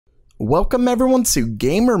Welcome everyone to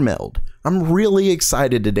Gamer Meld. I'm really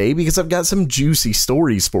excited today because I've got some juicy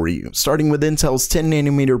stories for you, starting with Intel's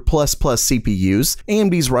 10nm++ CPUs,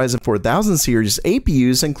 AMD's Ryzen 4000 series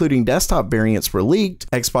APUs including desktop variants were leaked,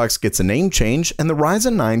 Xbox gets a name change, and the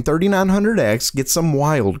Ryzen 9 3900X gets some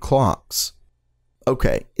wild clocks.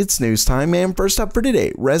 Okay, it's news time, and first up for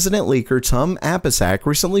today, resident leaker Tom Apisak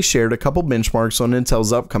recently shared a couple benchmarks on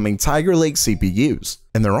Intel's upcoming Tiger Lake CPUs,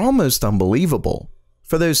 and they're almost unbelievable.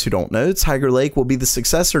 For those who don't know, Tiger Lake will be the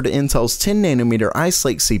successor to Intel's 10nm Ice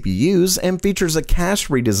Lake CPUs and features a cache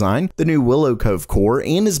redesign, the new Willow Cove core,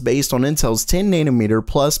 and is based on Intel's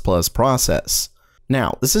 10nm++ process.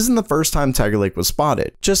 Now, this isn't the first time Tiger Lake was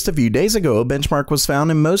spotted. Just a few days ago, a benchmark was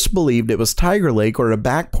found and most believed it was Tiger Lake or a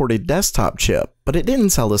backported desktop chip, but it didn't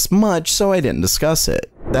tell us much, so I didn't discuss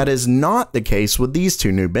it. That is not the case with these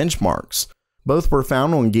two new benchmarks. Both were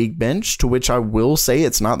found on Geekbench, to which I will say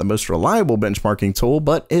it's not the most reliable benchmarking tool,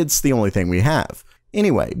 but it's the only thing we have.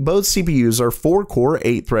 Anyway, both CPUs are 4-core,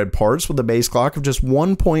 8-thread parts with a base clock of just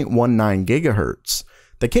 1.19 GHz.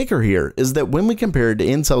 The kicker here is that when we compare it to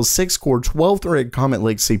Intel's 6-core, 12-thread Comet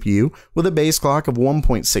Lake CPU with a base clock of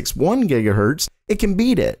 1.61 GHz, it can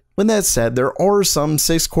beat it. With that said, there are some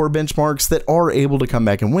 6-core benchmarks that are able to come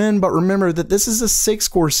back and win, but remember that this is a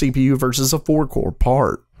 6-core CPU versus a 4-core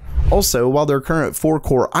part. Also, while their current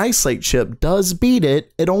 4-core Ice Lake chip does beat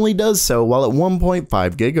it, it only does so while at 1.5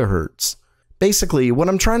 GHz. Basically, what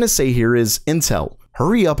I'm trying to say here is, Intel,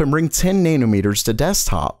 hurry up and bring 10nm to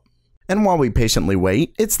desktop. And while we patiently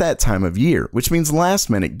wait, it's that time of year, which means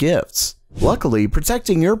last-minute gifts. Luckily,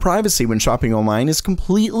 protecting your privacy when shopping online is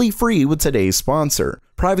completely free with today's sponsor,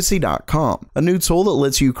 Privacy.com, a new tool that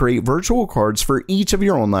lets you create virtual cards for each of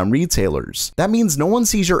your online retailers. That means no one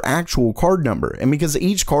sees your actual card number, and because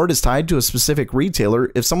each card is tied to a specific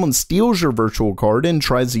retailer, if someone steals your virtual card and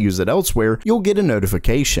tries to use it elsewhere, you'll get a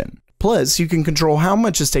notification. Plus, you can control how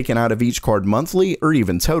much is taken out of each card monthly or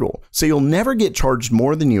even total, so you'll never get charged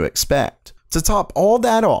more than you expect. To top all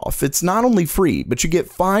that off, it's not only free, but you get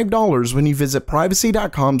 $5 when you visit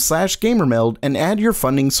privacy.com/gamermeld and add your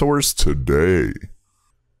funding source today.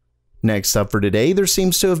 Next up for today, there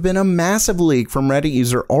seems to have been a massive leak from Reddit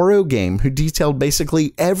user RO Game who detailed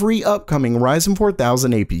basically every upcoming Ryzen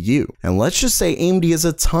 4000 APU, and let's just say AMD has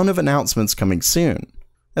a ton of announcements coming soon.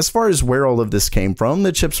 As far as where all of this came from,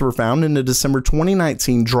 the chips were found in a December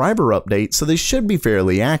 2019 driver update, so they should be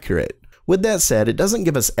fairly accurate. With that said, it doesn't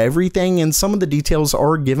give us everything, and some of the details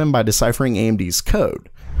are given by deciphering AMD's code.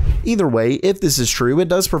 Either way, if this is true, it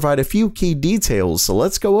does provide a few key details, so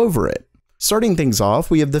let's go over it. Starting things off,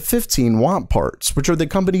 we have the 15-watt parts, which are the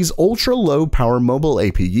company's ultra-low power mobile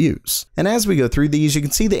APUs. And as we go through these, you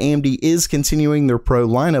can see that AMD is continuing their Pro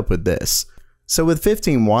lineup with this. So with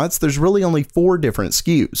 15 watts, there's really only 4 different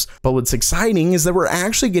SKUs, but what's exciting is that we're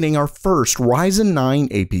actually getting our first Ryzen 9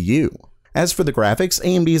 APU. As for the graphics,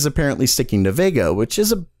 AMD is apparently sticking to Vega, which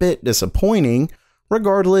is a bit disappointing.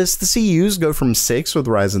 Regardless, the CUs go from 6 with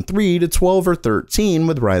Ryzen 3 to 12 or 13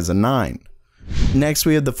 with Ryzen 9. Next,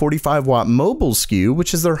 we have the 45-watt mobile SKU,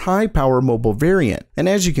 which is their high-power mobile variant, and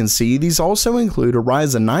as you can see, these also include a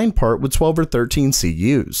Ryzen 9 part with 12 or 13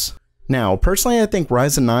 CUs. Now, personally, I think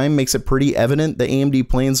Ryzen 9 makes it pretty evident that AMD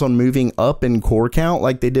plans on moving up in core count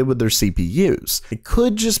like they did with their CPUs. It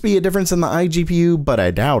could just be a difference in the iGPU, but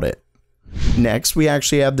I doubt it. Next, we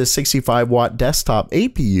actually have the 65-watt desktop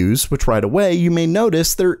APUs, which right away you may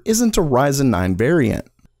notice there isn't a Ryzen 9 variant.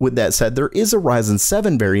 With that said, there is a Ryzen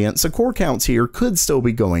 7 variant, so core counts here could still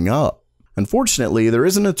be going up. Unfortunately, there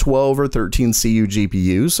isn't a 12 or 13 CU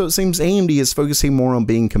GPU, so it seems AMD is focusing more on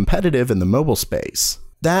being competitive in the mobile space.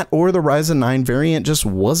 That or the Ryzen 9 variant just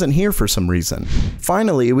wasn't here for some reason.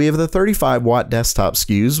 Finally, we have the 35-watt desktop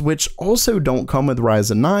SKUs, which also don't come with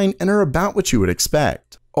Ryzen 9 and are about what you would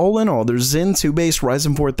expect. All in all, their Zen 2-based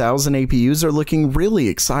Ryzen 4000 APUs are looking really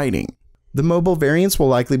exciting. The mobile variants will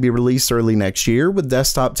likely be released early next year, with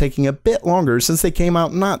desktop taking a bit longer since they came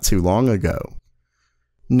out not too long ago.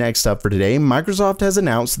 Next up for today, Microsoft has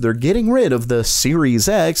announced they're getting rid of the Series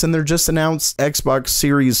X and their just announced Xbox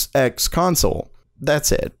Series X console.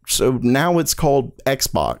 That's it. So now it's called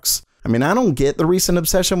Xbox. I mean, I don't get the recent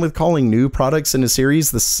obsession with calling new products in a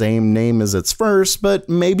series the same name as its first, but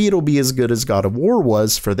maybe it'll be as good as God of War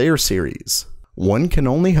was for their series. One can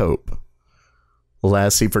only hope.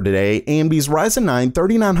 Lastly for today, AMD's Ryzen 9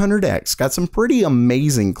 3900X got some pretty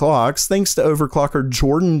amazing clocks thanks to overclocker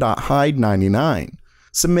Jordan.Hyde99.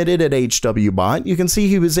 Submitted at HWBot, you can see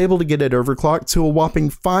he was able to get it overclocked to a whopping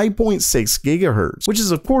 5.6 GHz, which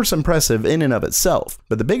is of course impressive in and of itself.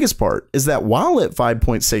 But the biggest part is that while at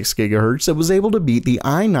 5.6 GHz, it was able to beat the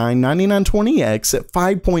i9 9920X at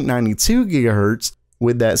 5.92 GHz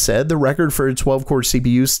With that said, the record for a 12-core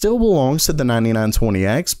CPU still belongs to the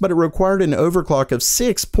 9920X, but it required an overclock of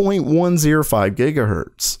 6.105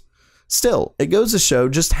 GHz. Still, it goes to show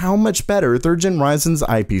just how much better 3rd Gen Ryzen's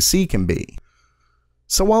IPC can be.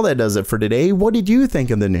 So while that does it for today, what did you think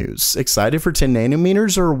of the news? Excited for 10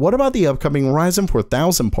 nanometers, or what about the upcoming Ryzen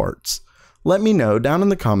 4000 parts? Let me know down in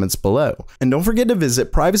the comments below. And don't forget to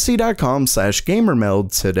visit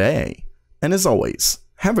privacy.com/gamermeld today. And as always,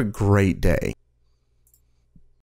 have a great day.